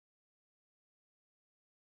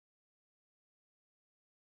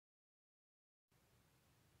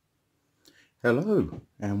Hello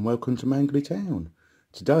and welcome to Mangley Town.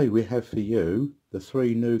 Today we have for you the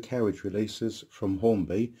 3 new carriage releases from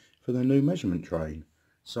Hornby for the new measurement train.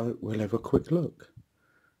 So we'll have a quick look.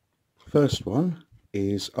 First one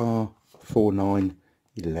is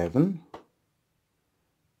R4911.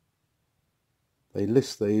 They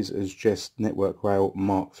list these as just Network Rail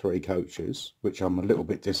Mark III coaches, which I'm a little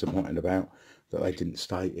bit disappointed about that they didn't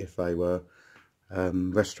state if they were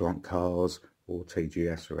restaurant cars or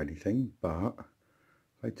TGS or anything, but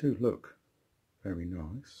they do look very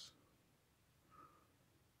nice.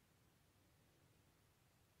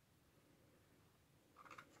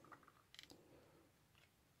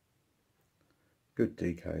 Good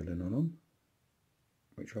detailing on them,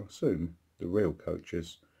 which I assume the real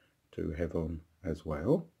coaches do have on as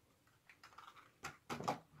well.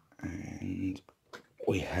 And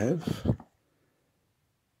we have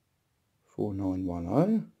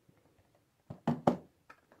 4910.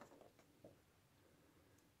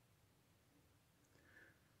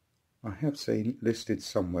 I have seen listed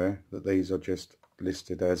somewhere that these are just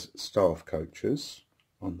listed as staff coaches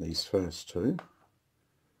on these first two.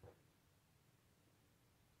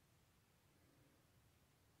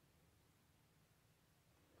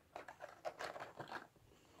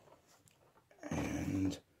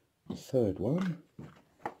 And the third one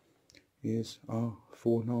is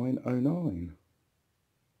R4909.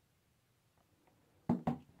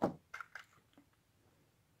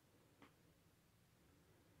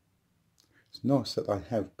 It's nice that they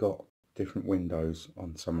have got different windows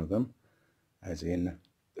on some of them, as in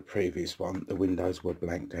the previous one the windows were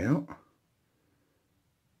blanked out.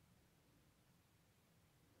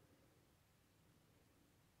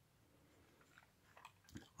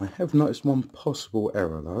 I have noticed one possible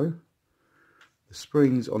error though. The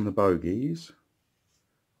springs on the bogies,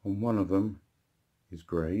 on one of them is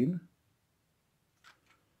green,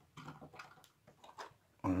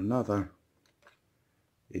 on another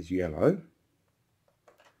is yellow,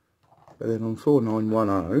 but then on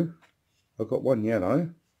 4910 I've got one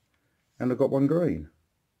yellow and I've got one green,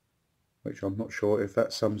 which I'm not sure if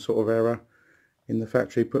that's some sort of error in the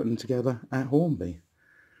factory putting them together at Hornby.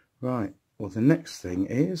 Right, well the next thing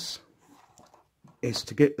is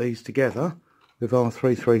to get these together with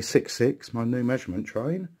R3366, my new measurement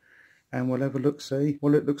train, and we'll have a look, see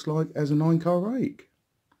what it looks like as a 9-car rake.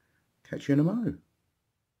 Catch you in a mo.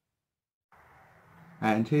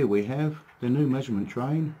 And here we have the new measurement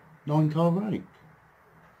train 9-car rake.